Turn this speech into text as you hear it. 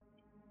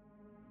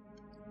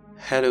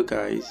Hello,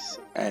 guys,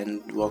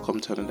 and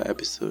welcome to another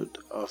episode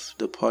of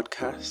the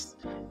podcast.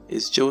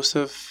 It's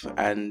Joseph,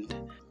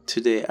 and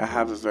today I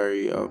have a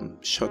very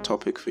short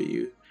topic for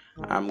you.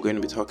 I'm going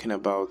to be talking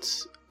about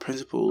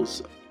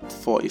principles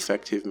for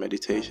effective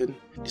meditation.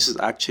 This is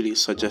actually a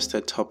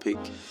suggested topic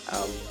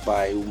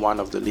by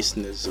one of the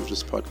listeners of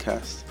this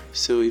podcast.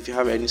 So if you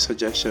have any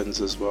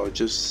suggestions as well,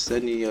 just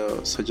send me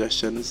your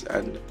suggestions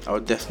and I'll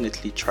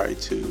definitely try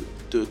to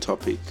do a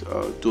topic,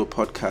 do a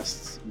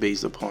podcast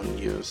based upon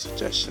your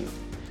suggestion.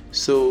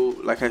 So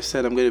like I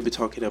said, I'm going to be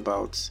talking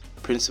about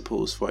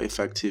principles for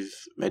effective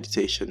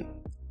meditation.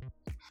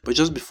 But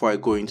just before I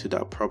go into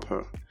that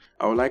proper,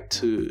 I would like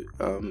to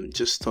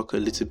just talk a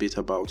little bit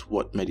about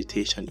what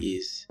meditation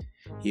is.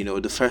 You know,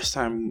 the first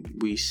time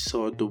we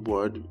saw the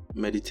word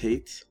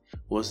meditate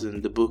was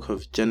in the book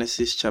of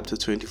Genesis chapter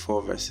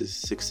 24 verses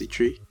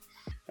 63.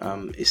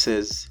 It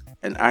says,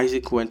 "And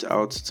Isaac went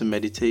out to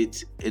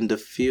meditate in the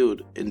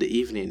field in the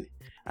evening,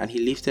 and he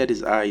lifted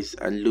his eyes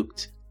and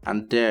looked,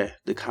 and there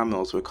the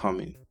camels were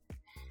coming."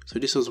 So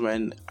this was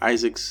when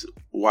Isaac's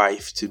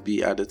wife to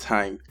be at the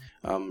time,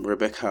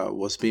 Rebecca,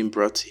 was being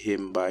brought to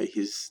him by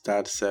his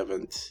dad's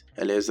servant,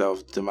 Eliezer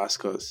of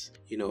Damascus.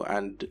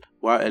 And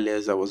while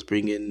Eliezer was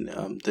bringing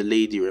the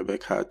lady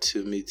Rebecca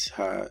to meet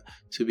her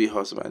to-be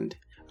husband,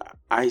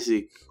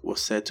 Isaac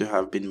was said to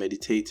have been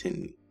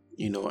meditating,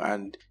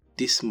 and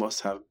this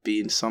must have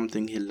been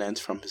something he learned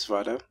from his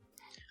father,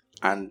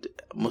 and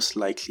most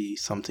likely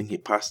something he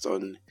passed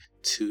on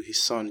to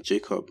his son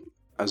Jacob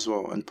as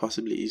well, and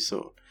possibly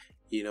Esau.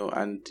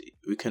 And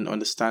we can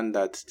understand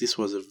that this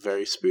was a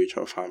very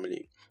spiritual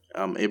family.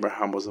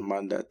 Abraham was a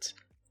man that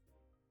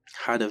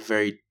had a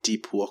very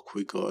deep walk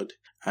with God.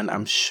 And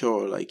I'm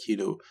sure,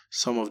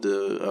 some of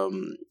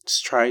the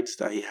strides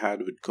that he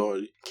had with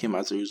God came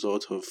as a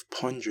result of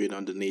pondering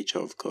on the nature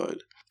of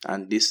God.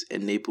 And this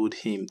enabled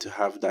him to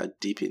have that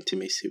deep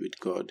intimacy with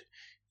God,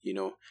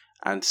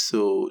 And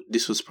so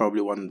this was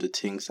probably one of the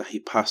things that he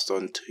passed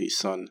on to his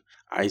son,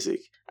 Isaac.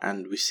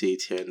 And we see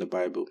it here in the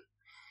Bible.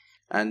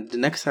 And the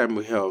next time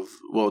we have,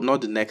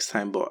 not the next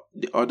time, but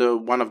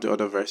one of the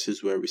other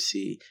verses where we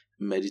see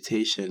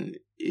meditation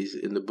is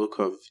in the book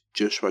of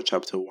Joshua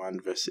chapter 1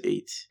 verse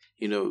 8.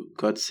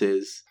 God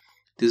says,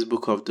 "This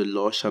book of the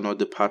law shall not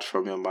depart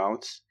from your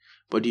mouth,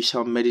 but you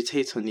shall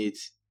meditate on it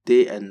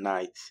day and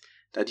night,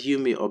 that you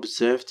may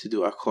observe to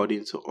do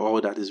according to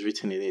all that is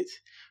written in it.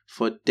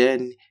 For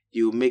then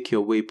you will make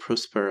your way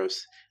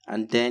prosperous,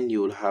 and then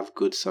you will have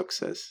good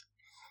success."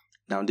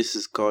 Now this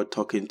is God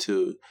talking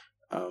to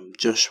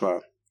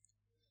Joshua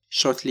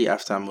shortly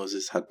after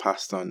Moses had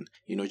passed on.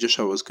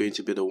 Joshua was going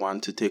to be the one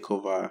to take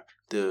over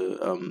the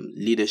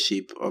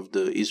leadership of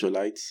the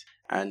Israelites,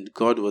 and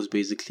God was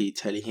basically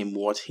telling him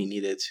what he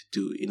needed to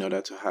do in order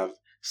to have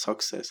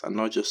success, and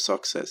not just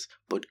success,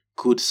 but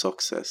good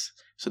success.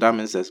 So that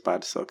means there's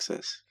bad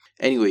success.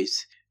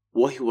 Anyways,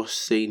 what he was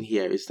saying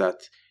here is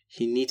that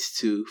he needs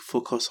to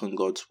focus on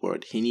God's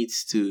word. He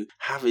needs to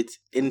have it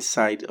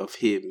inside of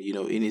him,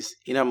 in his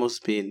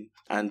innermost being.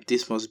 And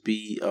this must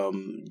be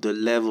the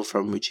level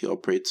from which he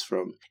operates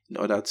from in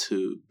order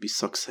to be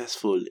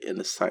successful in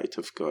the sight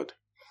of God.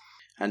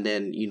 And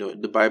then,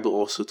 the Bible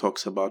also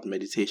talks about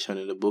meditation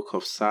in the book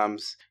of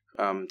Psalms,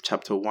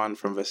 chapter 1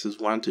 from verses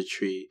 1 to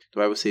 3. The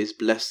Bible says,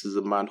 "Blessed is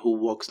the man who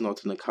walks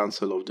not in the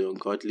counsel of the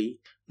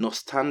ungodly, nor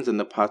stands in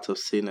the path of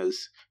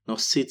sinners, nor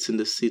sits in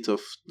the seat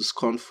of the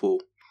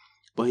scornful.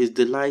 But his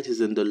delight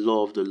is in the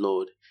law of the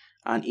Lord,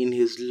 and in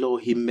his law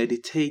he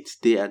meditates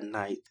day and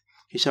night.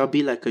 He shall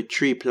be like a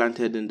tree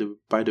planted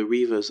by the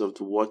rivers of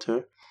the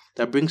water,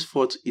 that brings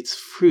forth its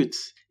fruit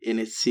in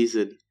its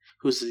season,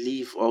 whose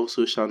leaf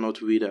also shall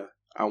not wither,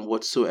 and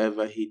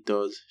whatsoever he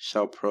does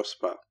shall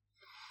prosper."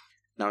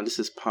 Now this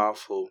is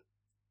powerful.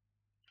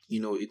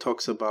 It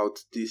talks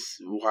about this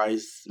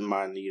wise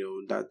man,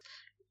 that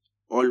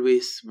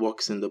always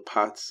walks in the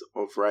paths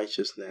of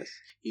righteousness.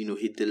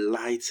 He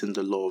delights in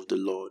the law of the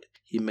Lord.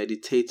 He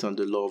meditates on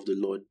the law of the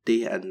Lord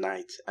day and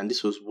night. And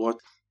this was what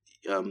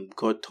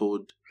God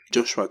told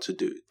Joshua to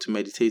do, to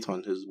meditate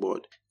on his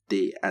word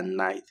day and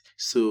night.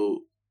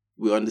 So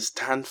we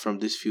understand from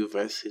these few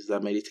verses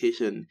that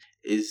meditation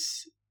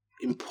is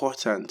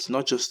important,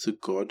 not just to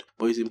God,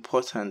 but it's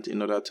important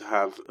in order to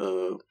have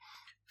a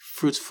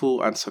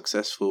fruitful and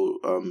successful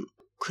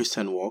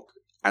Christian walk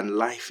and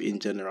life in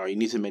general. You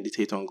need to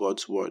meditate on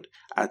God's word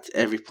at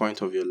every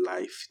point of your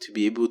life to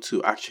be able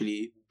to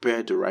actually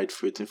bear the right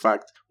fruit. In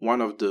fact, one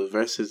of the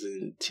verses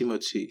in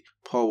Timothy,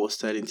 Paul was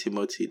telling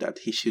Timothy that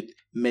he should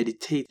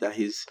meditate, that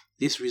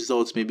these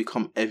results may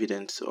become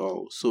evident to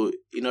all. So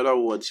in other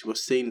words, he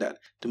was saying that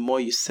the more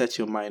you set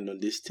your mind on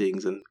these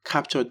things and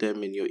capture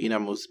them in your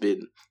innermost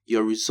being,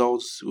 your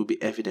results will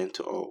be evident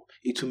to all.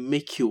 It will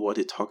make you what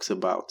it talks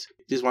about.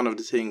 This is one of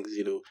the things,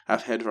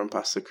 I've heard from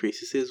Pastor Chris.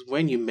 He says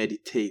when you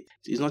meditate,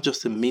 it's not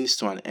just a means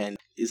to an end.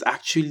 It's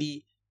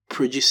actually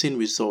producing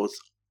results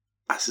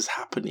as it's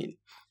happening.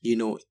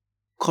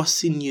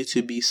 causing you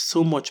to be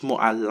so much more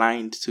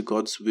aligned to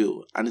God's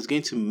will, and it's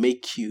going to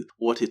make you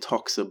what it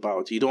talks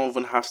about. You don't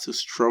even have to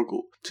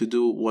struggle to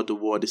do what the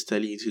word is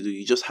telling you to do.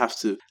 You just have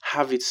to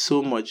have it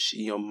so much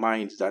in your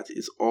mind that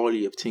it's all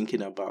you're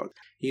thinking about.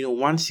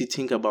 Once you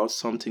think about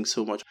something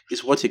so much,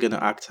 it's what you're going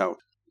to act out,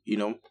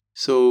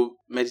 So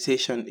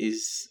meditation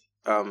is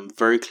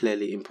very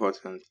clearly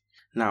important.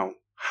 Now,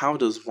 how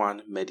does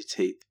one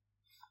meditate?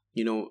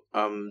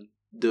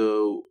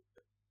 The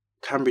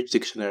Cambridge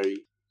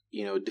Dictionary,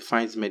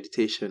 defines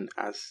meditation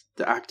as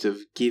the act of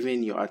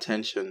giving your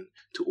attention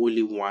to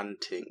only one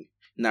thing.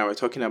 Now we're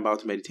talking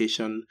about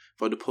meditation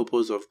for the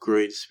purpose of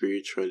growing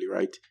spiritually,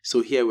 right?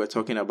 So here we're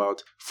talking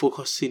about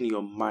focusing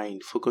your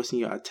mind, focusing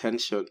your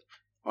attention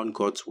on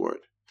God's word.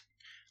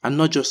 And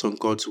not just on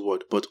God's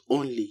word, but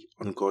only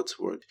on God's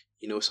word.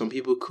 Some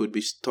people could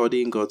be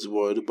studying God's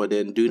word, but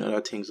then doing other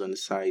things on the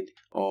side,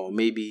 or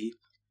maybe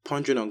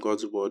pondering on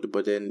God's word,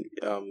 but then,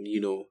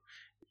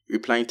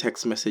 replying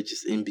text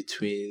messages in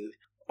between,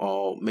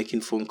 or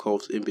making phone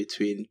calls in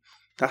between.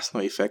 That's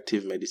not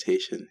effective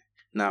meditation.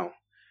 Now,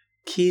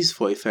 keys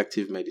for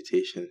effective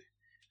meditation.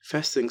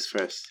 First things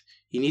first,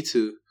 you need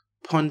to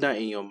ponder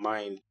in your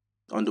mind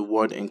on the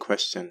word in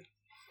question.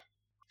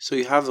 So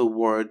you have a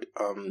word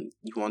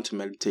you want to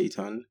meditate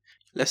on.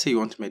 Let's say you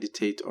want to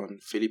meditate on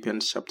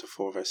Philippians chapter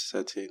 4 verse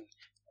 13.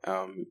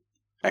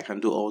 I can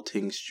do all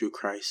things through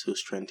Christ who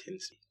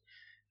strengthens me.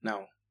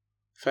 Now,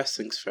 first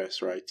things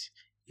first, right?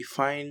 You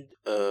find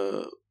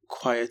a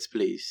quiet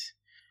place.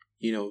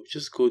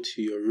 Just go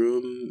to your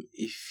room.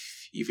 If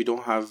you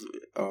don't have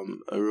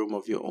a room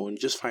of your own,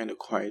 just find a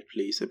quiet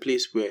place, a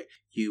place where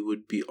you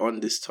would be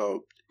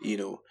undisturbed,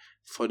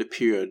 for the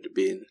period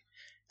being,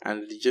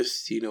 and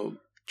just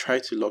try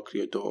to lock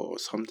your door or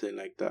something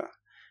like that,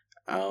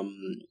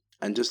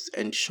 and just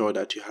ensure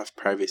that you have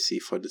privacy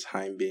for the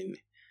time being,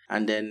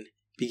 and then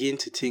begin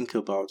to think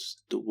about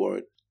the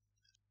word.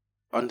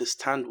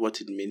 Understand what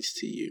it means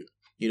to you.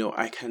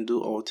 I can do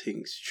all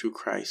things through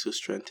Christ who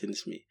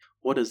strengthens me.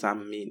 What does that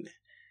mean?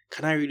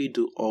 Can I really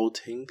do all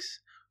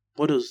things?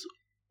 What does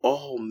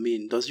all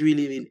mean? Does it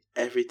really mean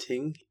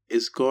everything?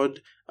 Is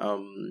God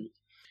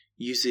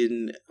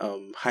using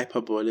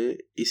hyperbole?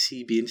 Is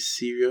he being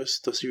serious?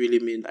 Does it really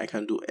mean I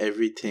can do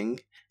everything?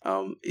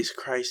 Is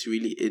Christ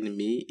really in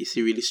me? Is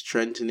he really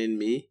strengthening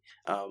me?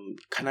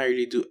 Can I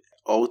really do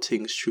all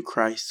things through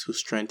Christ who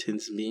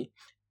strengthens me?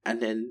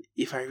 And then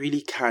if I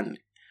really can,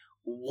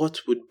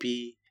 what would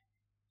be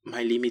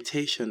my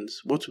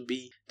limitations? What would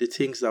be the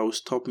things that will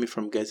stop me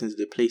from getting to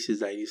the places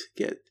that I need to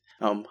get?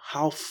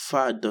 How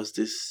far does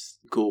this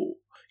go?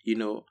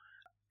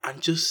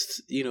 And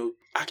just,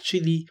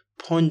 actually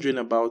pondering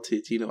about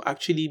it,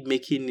 actually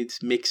making it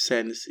make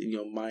sense in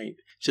your mind.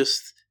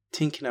 Just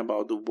thinking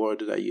about the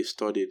word that you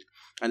studied.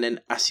 And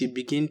then as you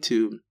begin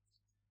to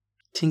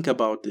think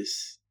about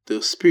this,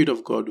 the Spirit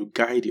of God will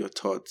guide your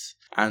thoughts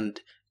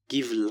and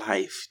give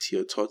life to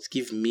your thoughts,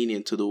 give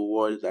meaning to the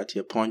word that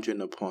you're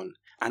pondering upon.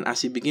 And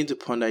as you begin to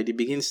ponder, it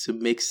begins to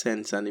make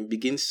sense, and it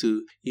begins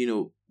to,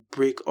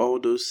 break all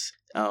those,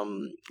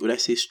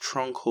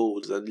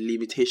 strongholds and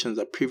limitations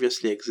that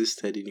previously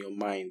existed in your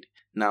mind.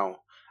 Now,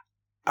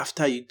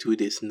 after you do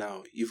this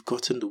now, you've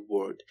gotten the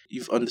word,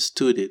 you've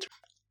understood it.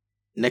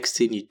 Next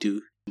thing you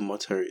do,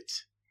 mutter it.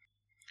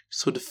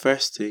 So the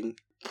first thing,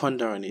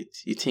 ponder on it,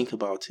 you think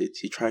about it,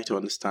 you try to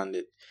understand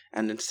it.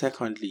 And then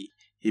secondly,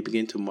 you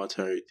begin to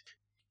mutter it.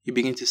 You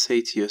begin to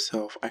say to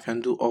yourself, I can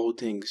do all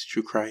things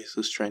through Christ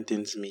who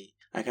strengthens me.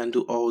 I can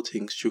do all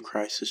things through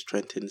Christ who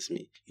strengthens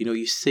me.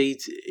 You say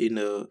it in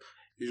a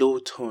low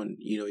tone,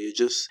 you're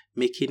just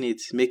make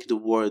the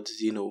words,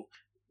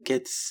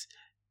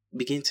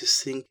 begin to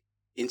sink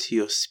into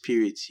your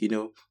spirit,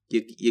 you're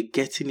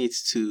getting it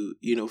to,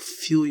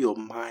 fill your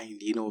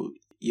mind,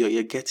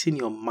 you're getting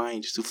your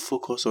mind to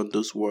focus on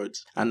those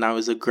words. And now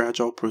it's a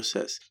gradual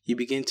process. You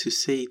begin to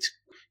say it,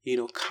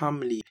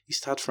 calmly. You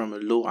start from a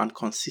low and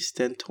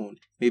consistent tone,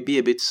 maybe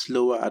a bit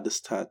slower at the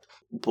start,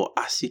 but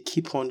as you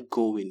keep on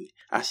going,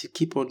 and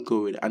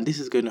this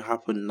is going to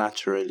happen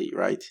naturally,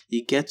 right?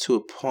 You get to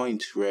a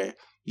point where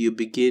you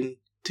begin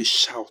to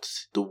shout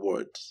the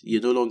words.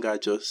 You're no longer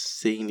just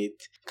saying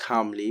it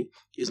calmly.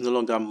 It's no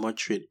longer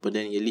muttering, but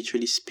then you're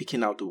literally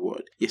speaking out the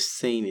word. You're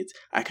saying it.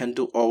 I can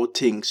do all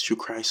things through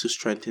Christ who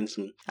strengthens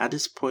me. At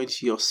this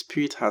point, your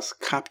spirit has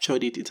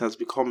captured it. It has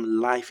become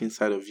life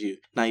inside of you.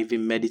 Now you've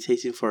been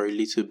meditating for a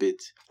little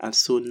bit, and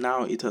so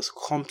now it has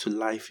come to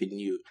life in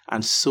you.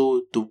 And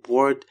so the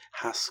word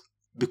has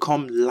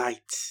become light,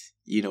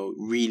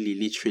 really,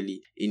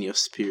 literally in your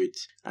spirit,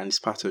 and it's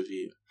part of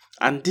you.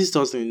 And this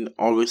doesn't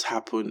always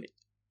happen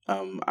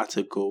at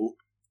a go,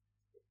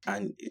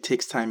 and it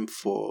takes time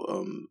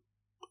for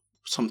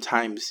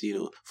sometimes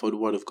for the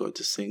word of God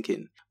to sink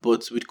in.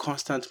 But with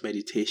constant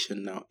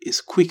meditation now,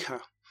 it's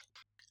quicker.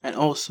 And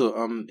also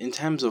in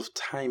terms of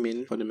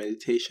timing for the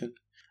meditation,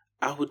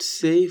 I would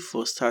say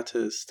for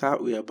starters,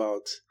 start with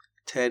about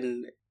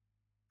 10-15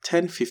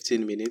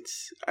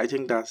 minutes. I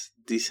think that's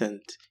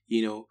decent.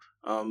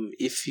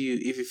 If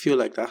you feel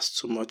like that's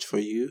too much for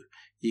you,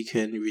 you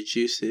can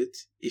reduce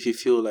it. If you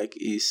feel like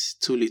it's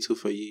too little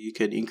for you, you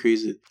can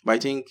increase it. But I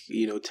think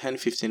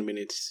 10-15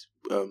 minutes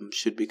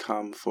should be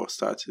calm for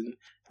starting,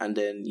 and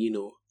then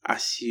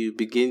as you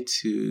begin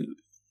to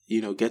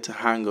get a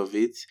hang of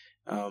it,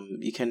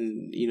 you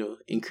can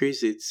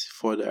increase it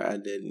further,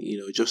 and then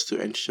just to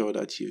ensure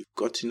that you've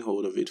gotten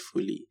hold of it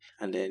fully,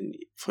 and then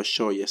for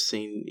sure you're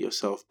seeing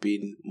yourself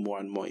being more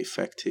and more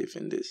effective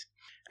in this.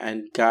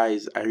 And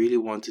guys, I really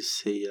want to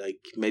say,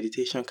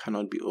 meditation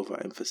cannot be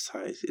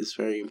overemphasized. It's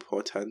very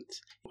important.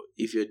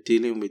 If you're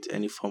dealing with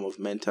any form of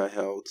mental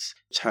health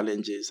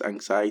challenges,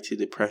 anxiety,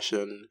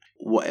 depression,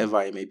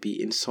 whatever it may be,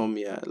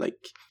 insomnia,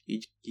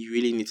 you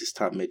really need to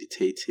start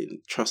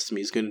meditating. Trust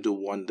me, it's going to do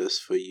wonders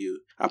for you.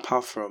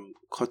 Apart from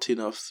cutting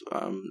off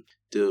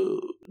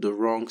the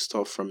wrong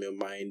stuff from your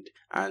mind,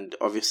 and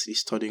obviously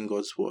studying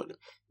God's word,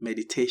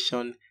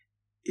 meditation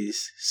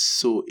is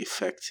so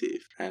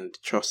effective, and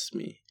trust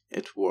me,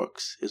 it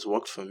works. It's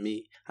worked for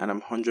me, and I'm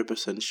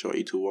 100% sure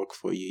it will work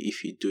for you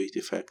if you do it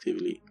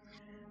effectively.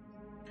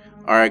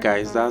 Alright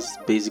guys, that's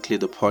basically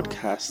the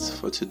podcast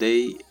for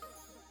today.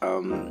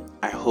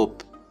 I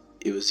hope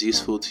it was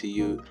useful to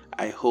you.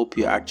 I hope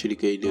you're actually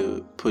going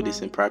to put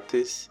this in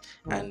practice,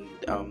 and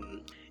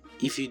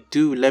if you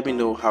do, let me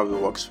know how it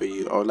works for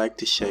you. I would like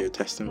to share your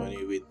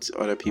testimony with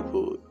other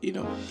people,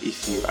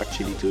 if you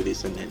actually do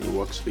this and then it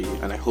works for you,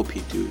 and I hope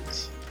you do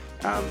it.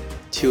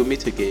 Till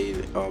meet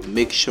again,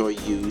 make sure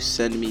you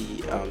send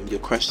me your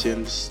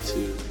questions to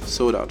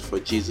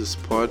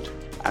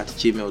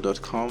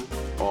soldoutforjesuspod@gmail.com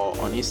or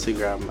on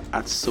Instagram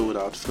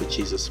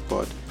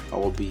 @soldoutforjesuspod. I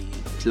will be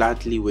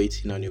gladly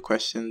waiting on your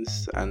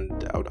questions, and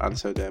I would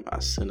answer them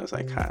as soon as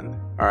I can.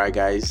 Alright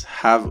guys,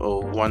 have a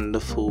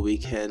wonderful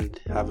weekend,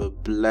 have a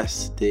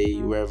blessed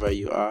day wherever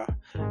you are,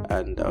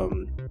 and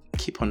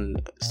keep on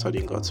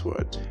studying God's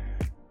word.